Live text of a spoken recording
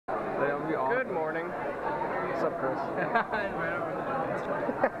What's up, Chris?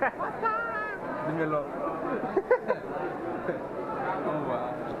 Dímelo. Oh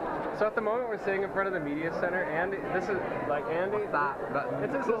wow. So at the moment we're sitting in front of the media center. Andy, this is like Andy. It's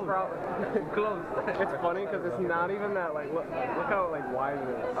this is Close. It's funny because it's not even that like look how like wide it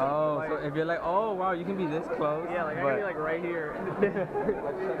is. Oh, like, so if you're like, oh wow, you can be this close. Yeah, like I can be like right here.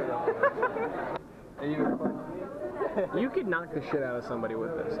 You could knock the shit out of somebody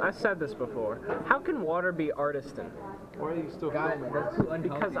with this. I've said this before. How can water be artisan? Why are you still filming? That's too unhealthy.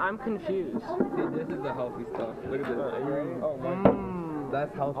 Because I'm confused. See, this is the healthy stuff. Look at this. Are you ready? Oh my.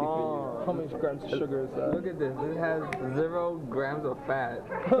 That's healthy for you. How many grams of sugar is that? Look at this. This has 0 grams of fat.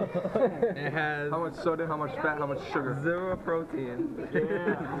 It has How much soda, how much fat, how much sugar? 0 protein.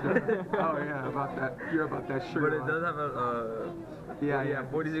 Yeah. Oh yeah, about that. You're about that sugar. But it does have a yeah,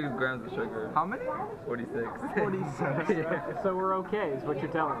 46 grams of sugar. How many? 46. 46. So we're okay, is what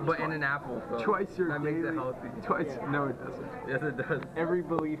you're telling me. But in an apple, so Twice your that daily. makes it healthy. Twice? No, it doesn't. Yes, it does. Every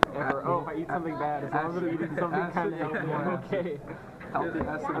belief ever. Oh, if I eat something bad, as long as I'm eating something kind of healthy, I'm okay. Healthy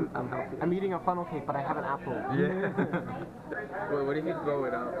acid. I'm healthy. I'm eating a funnel cake, but I have an apple. Yeah. Wait, what if you throw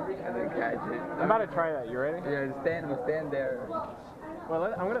it out and then catch it? I'm about to try that. You ready? Yeah, stand there. Well,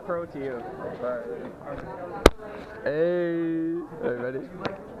 I'm gonna throw it to you. Alright. Hey. Are you ready?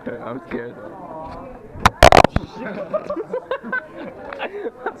 I'm scared though.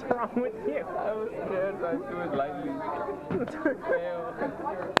 What's wrong with you? I was scared, so I threw it lightly. Fail.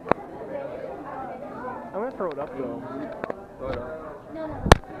 I'm gonna throw it up though. Throw it up.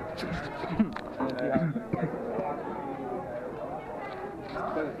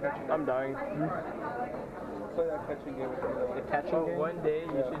 I'm dying. Play that catching game with me. The catching So game? one day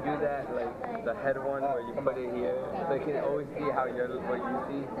you should do that, like the head one where you put it here, so you can always see how what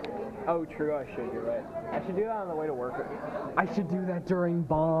you see. Oh, true. I should. You're right. I should do that on the way to work. I should do that during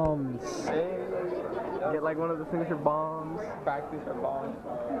bombs. Get like one of the things for bombs. Practice for bombs.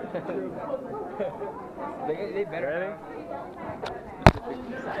 they better. Ready?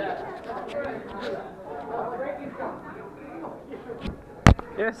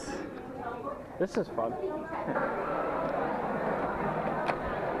 Yes. This is fun.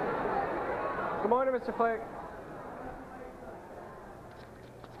 Good morning, Mr. Flake.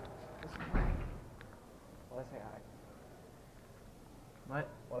 Wanna say hi? What?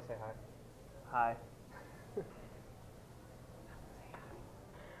 Wanna say hi? Hi.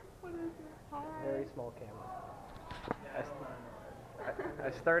 What is it? Hi. Very small camera.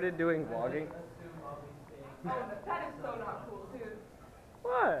 I started doing vlogging. That is so not cool, dude.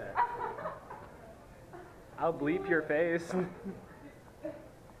 What? I'll bleep your face.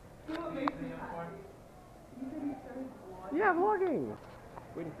 Yeah, vlogging.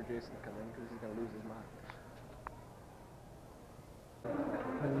 Waiting for Jason to come in because he's gonna lose his mind.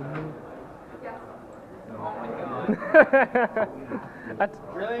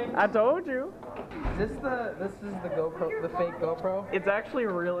 Really? I told you. This is the GoPro, the fake GoPro. It's actually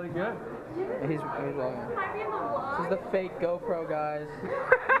really good. He's vlogging. This is the fake GoPro, guys.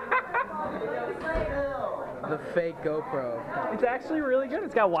 The fake GoPro. It's actually really good.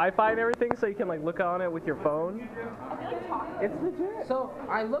 It's got Wi-Fi and everything, so you can like look on it with your phone. It's legit. So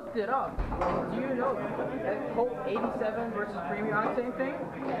I looked it up. Do you know that whole 87 versus premium octane thing?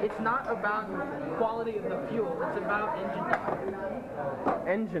 It's not about quality of the fuel. It's about engine knock.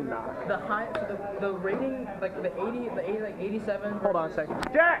 Engine knock. The high, so the rating, like the 80, like 87. Hold on a second.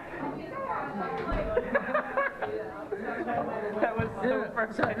 Jack. That was so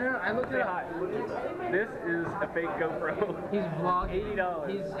perfect. No, I looked it up. This is a fake GoPro. He's vlogging.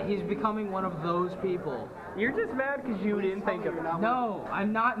 $80. He's becoming one of those people. You're just mad because you didn't think of it. No,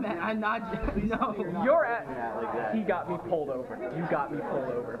 I'm not mad. I'm not. No. You're at. He got me pulled over. You got me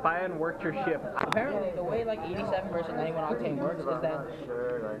pulled over. If I hadn't worked your shift. Apparently, the way like 87 versus 91 octane works is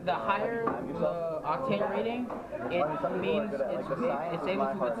that the higher the octane rating, it means it's able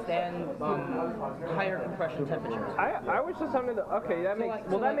to withstand higher compression temperatures. I was just under the. Okay, that makes.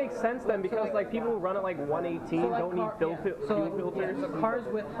 That makes sense then because like people who run at like 118 don't need fuel filters. So cars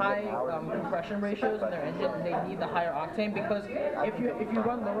with high compression ratios in their engine, they need the higher octane because if you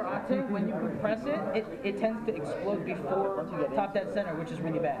run lower octane, when you compress it tends to explode before top dead center, which is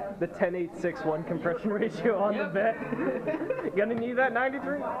really bad. The 10.861 compression ratio on the vet. Gonna need that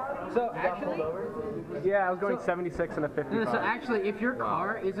 93. So actually, yeah, I was going 76 and a 55. so actually, if your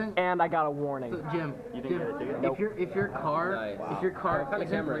car isn't and I got a warning. So, Jim, if your car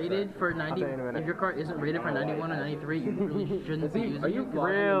isn't rated for 90, if your car isn't rated for 91 or 93, you really shouldn't be using it. Are you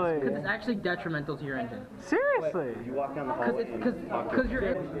really? Because it's actually detrimental to your engine. Seriously? You walk down the hallway. Because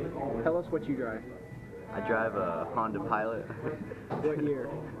you're. Tell us what you drive. I drive a Honda Pilot. What year?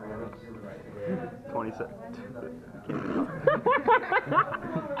 27.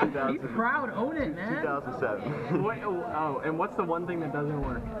 Be proud, own it, man. 2007. Wait, oh, and what's the one thing that doesn't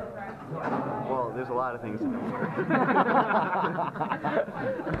work? Well, there's a lot of things that don't work.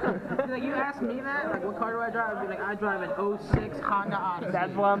 Like, you ask me that, like, what car do I drive? I'd be like, I drive an 06 Honda Odyssey.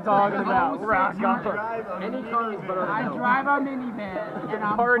 That's what I'm talking about. 06 Rock Honda. Any car is better than I drive a minivan, and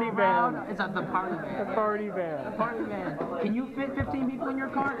I'm Party proud. van. It's the party van. party van. The party van. Can you fit 15 people in your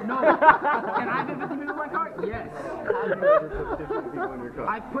car? No. Can I fit 15 people in my car? Yes. How do you ever put 50 people in your car?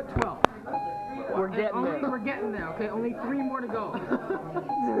 I put 12. We're getting there. We're getting there, okay? Only 3 more to go.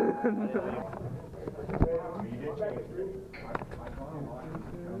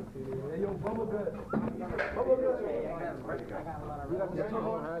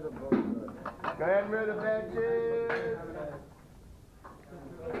 Go ahead and move the benches.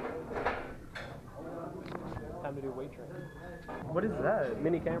 Time to do weight training. What is that?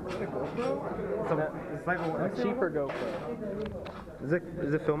 Mini camera? It's a GoPro? It's like a cheaper GoPro. Is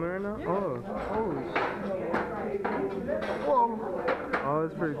it filming right now? Oh. Whoa. Oh,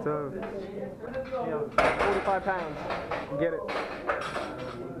 that's pretty tough. 45 pounds. Get it.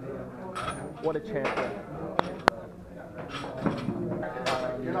 What a champion.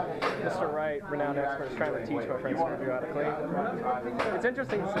 Mr. Wright, renowned expert, is trying to teach my friends how to clean. It's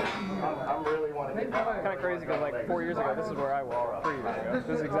interesting to see. Kind of crazy because like 4 years ago, this is where I was. 3 years ago.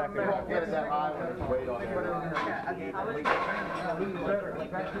 This is exactly where I was. I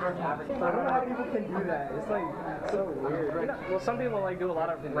don't know how people can do that. It's like so weird. Well, some people like do a lot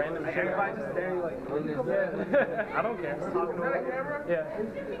of random shit. If I just stare, like, Yeah. I don't care. Yeah.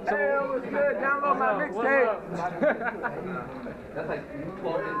 So, hey, what's good? Download my mixtape. That's like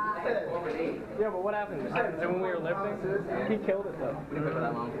 12 and 8. Yeah, but what happened? So when we were lifting, he killed it though. He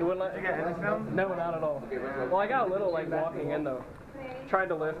wouldn't let. You got any film? No, not at all. Well, I got a little like walking in though. Tried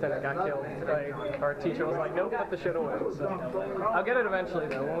to lift and it got killed. Like, our teacher was like, nope, put the shit away. So I'll get it eventually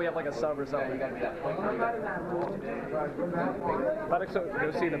though, when we have like a sub or something. About to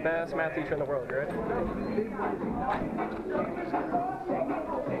go see the best math teacher in the world, you ready?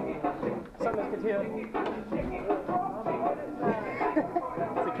 Something to here.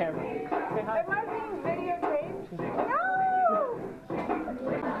 It's a camera. Say hi. Am I being videotaped? No!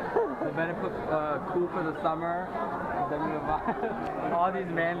 They better put cool for the summer. All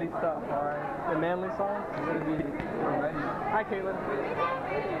these manly stuff, alright? The manly songs? It's gonna be ready. Hi, Caitlin.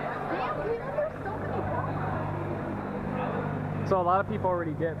 So a lot of people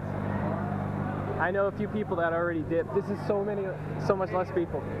already dipped. I know a few people that already dipped. This is so much less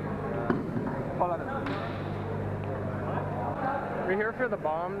people. Hold on. We're here for the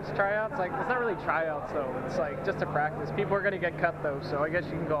bombs tryouts. Like, it's not really tryouts though. It's like just a practice. People are gonna get cut though, so I guess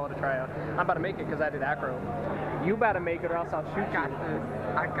you can call it a tryout. I'm about to make it because I did acro. You better make it or else I'll shoot you.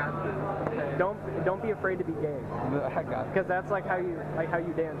 I got this. Don't be afraid to be gay. I got Because that's like how you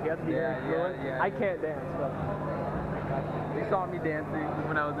dance. You have to be very fluent. yeah. I can't dance, but You saw me dancing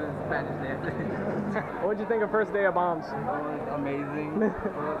when I was in Spanish dancing. what'd you think of first day of bombs? It was amazing. It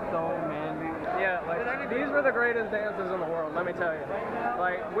was so manly. Yeah, like these were the greatest dancers in the world, let me tell you.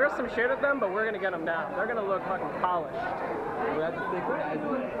 Like, we're some shit at them, but we're gonna get them down. They're gonna look fucking polished. We have to synchronize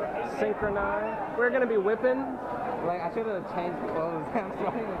it. Synchronize. We're gonna be whipping. Like, I should have changed clothes. I'm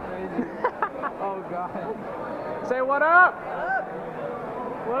trying to crazy. Oh, God. Say what up?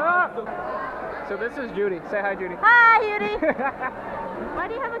 What up? So this is Judy. Say hi, Judy. Hi, Judy. Why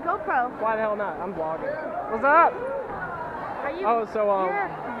do you have a GoPro? Why the hell not? I'm vlogging. What's up? Are you? Oh, so You're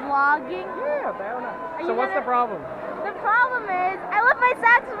vlogging. Yeah, the hell not. Are So you what's the gonna- problem? The problem is I left my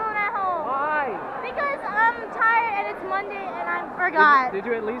saxophone at home. Why? Because I'm tired and it's Monday and I forgot. Did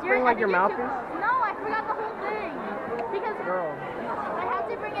you at least bring like your I think mouthpiece? you're too close. No, I forgot the whole thing. Because Girl. I had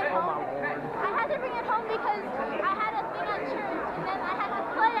to bring it Oh home. my Lord. I had to bring it home because I had a thing at church and then I had to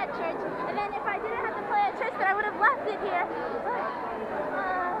play at church. And then if I didn't have to play at church, then I would have left it here. But,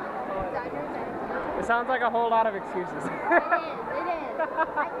 It sounds like a whole lot of excuses. it is.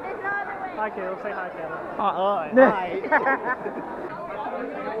 There's no other way. Hi, Caleb. Say hi, Caleb. Hi.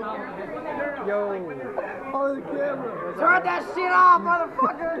 Yo. On the camera. Turn that shit off,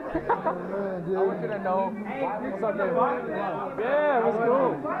 motherfucker! I want you to know. What's up, dude? Yeah, it was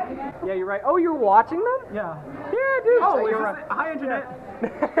cool. Yeah, you're right. Oh, you're watching them? Yeah. Yeah, dude. Oh, so you're right. right. Hi, internet.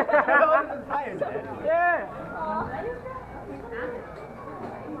 Hi, internet. Yeah.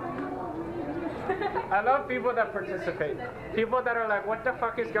 I love people that participate. People that are like, what the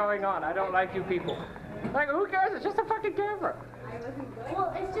fuck is going on? I don't like you people. Like, who cares? It's just a fucking camera.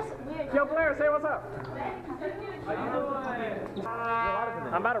 Well, it's just weird. Yo, Blair, say what's up.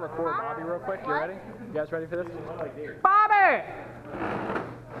 I'm about to record Bobby real quick. You ready? You guys ready for this? Bobby!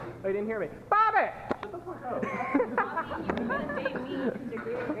 Oh, you didn't hear me. Bobby!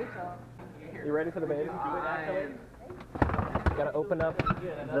 You ready for the baby? You gotta open up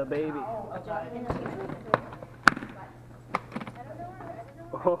the baby.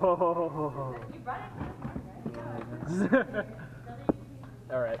 Oh.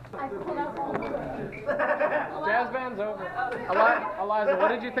 All right. Jazz band's over. Eliza, what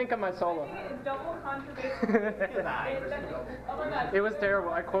did you think of my solo? Double contradiction. It was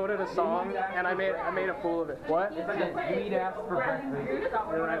terrible. I quoted a song and I made a fool of it. What? You eat ass for breakfast.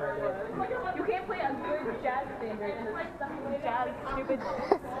 You're right. You can't play a good jazz standard in a jazz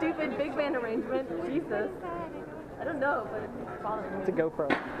stupid big band arrangement. Jesus. I don't know, but it's following me. It's a GoPro.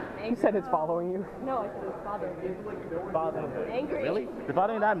 You said it's following you? No, I said it's bothering me. Bothering you. Angry. Really? You're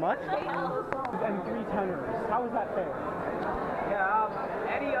bothering that much? And 3 tenors. How is that fair? Yeah,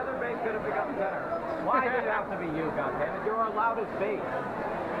 any other bass could have become better. Why did it have to be you, goddammit? You're our loudest bass.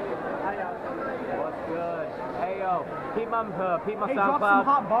 What's good? Hey yo, keep my Hey, SoundCloud. drop some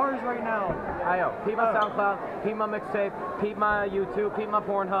hot bars right now. Hey yo, keep my SoundCloud, keep my mixtape, keep my YouTube, keep my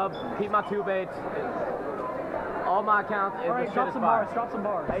Pornhub, keep my Tubates. All my accounts is Alright, the drop shit some is fire. bars, drop some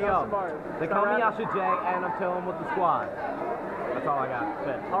bars. Hey yo, they call me Yasha J, and I'm chilling with the squad. That's all I got.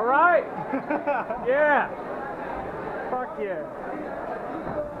 Spit. All right. Yeah. Fuck yeah.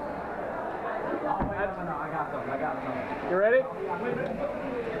 I got some. You ready?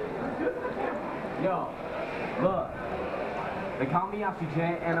 Yo, look. They call me Yasha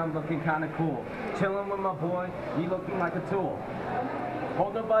J, and I'm looking kinda cool. Chilling with my boy, he looking like a tool.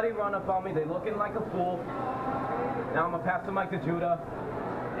 Hold nobody run up on me, they looking like a fool. Now I'm gonna pass the mic to Judah,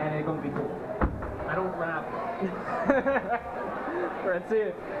 and it's gonna be cool. I don't rap. Let's see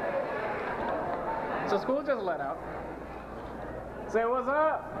it. So school just let out. Say what's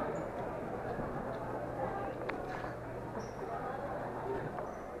up.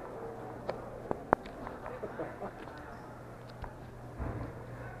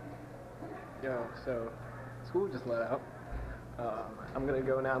 Yo, so school just let out. I'm gonna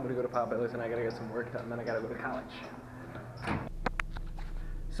go now. I'm gonna go to Potbelly's and I gotta get some work done. Then I gotta go to college.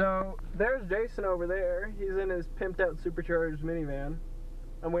 So there's Jason over there. He's in his pimped out supercharged minivan.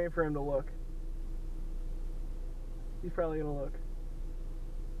 I'm waiting for him to look. He's probably gonna look.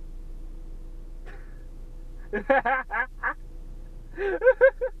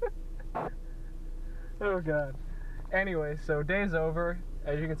 Oh god. Anyway, so day's over.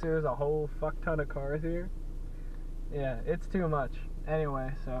 As you can see, there's a whole fuck ton of cars here. Yeah, it's too much.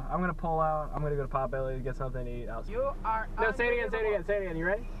 Anyway, so I'm gonna pull out. I'm gonna go to Potbelly to get something to eat. You are. No, say it again. Say it again. Say it again. You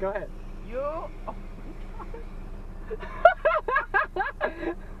ready? Go ahead. You.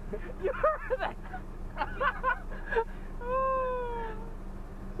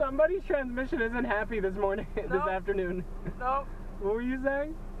 Somebody's transmission isn't happy this morning, this afternoon. No. What were you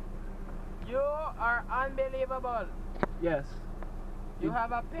saying? You are unbelievable. Yes. You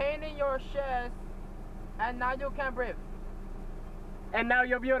have a pain in your chest, and now you can breathe. And now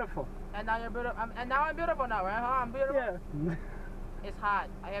you're beautiful. And now you're beautiful. And now I'm beautiful now, right? Huh? I'm beautiful. Yeah. It's hot.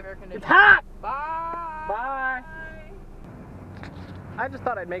 I have air conditioning. It's hot! Bye! Bye! I just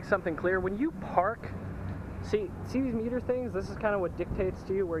thought I'd make something clear. When you park, see these meter things? This is kind of what dictates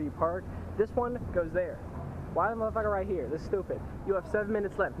to you where you park. This one goes there. Why the motherfucker right here? This is stupid. You have 7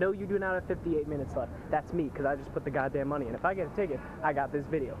 minutes left. No, you do not have 58 minutes left. That's me, because I just put the goddamn money in. If I get a ticket, I got this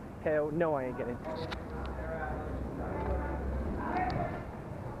video. Hell no, I ain't getting it.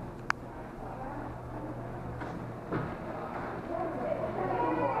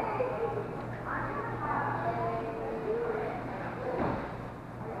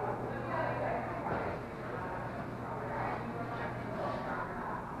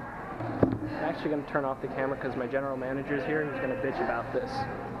 I'm actually going to turn off the camera because my general manager is here and he's going to bitch about this.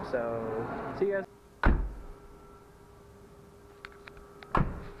 So, see you guys.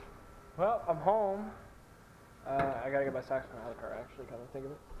 Well, I'm home. I got to get my socks from out of the car, actually, come to think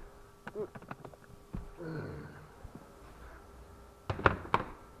of it.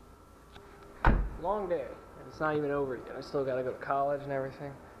 Long day, and it's not even over yet. I still got to go to college and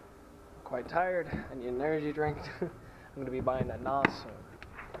everything. I'm quite tired. I need an energy drink. I'm going to be buying that NOS soon.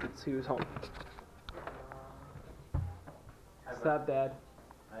 Let's see who's home. What's up, Dad?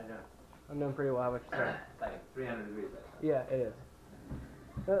 How you doing? I'm doing pretty well. How about yourself? It's like 300 degrees outside. Yeah, it is.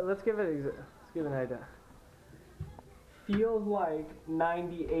 Let's give an idea. Feels like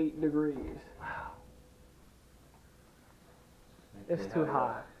 98 degrees. Wow. It's too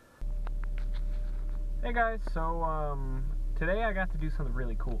hot. Hey guys, so today I got to do something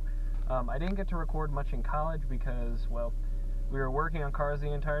really cool. I didn't get to record much in college because, well, we were working on cars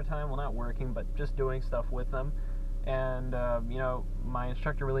the entire time. Well, not working, but just doing stuff with them. And, you know, my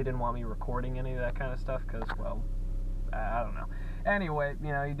instructor really didn't want me recording any of that kind of stuff because, well, I don't know. Anyway,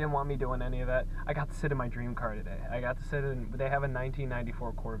 you know, he didn't want me doing any of that. I got to sit in my dream car today. I got to sit in, they have a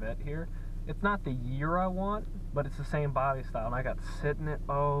 1994 Corvette here. It's not the year I want, but it's the same body style, and I got to sit in it.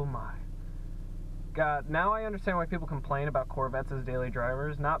 Oh my God. Now I understand why people complain about Corvettes as daily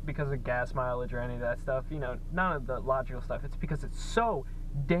drivers, not because of gas mileage or any of that stuff, you know, none of the logical stuff. It's because it's so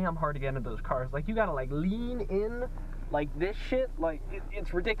damn hard to get into those cars. Like, you gotta, like, lean in like this shit. Like,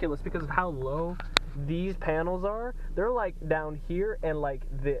 it's ridiculous because of how low these panels are. They're, like, down here and, like,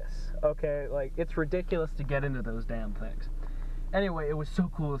 this, okay? Like, it's ridiculous to get into those damn things. Anyway, it was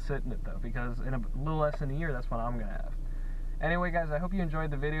so cool to sit in it, though, because in a little less than a year, that's what I'm gonna have. Anyway, guys, I hope you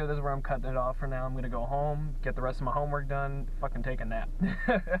enjoyed the video. This is where I'm cutting it off for now. I'm gonna go home, get the rest of my homework done, fucking take a nap.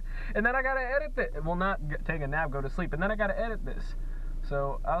 And then I gotta edit it. Well, not take a nap, go to sleep, and then I gotta edit this.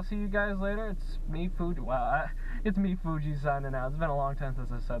 So, I'll see you guys later. It's me, Fuji. Wow, it's me, Fuji, signing out. It's been a long time since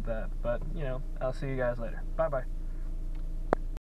I said that, but, you know, I'll see you guys later. Bye-bye.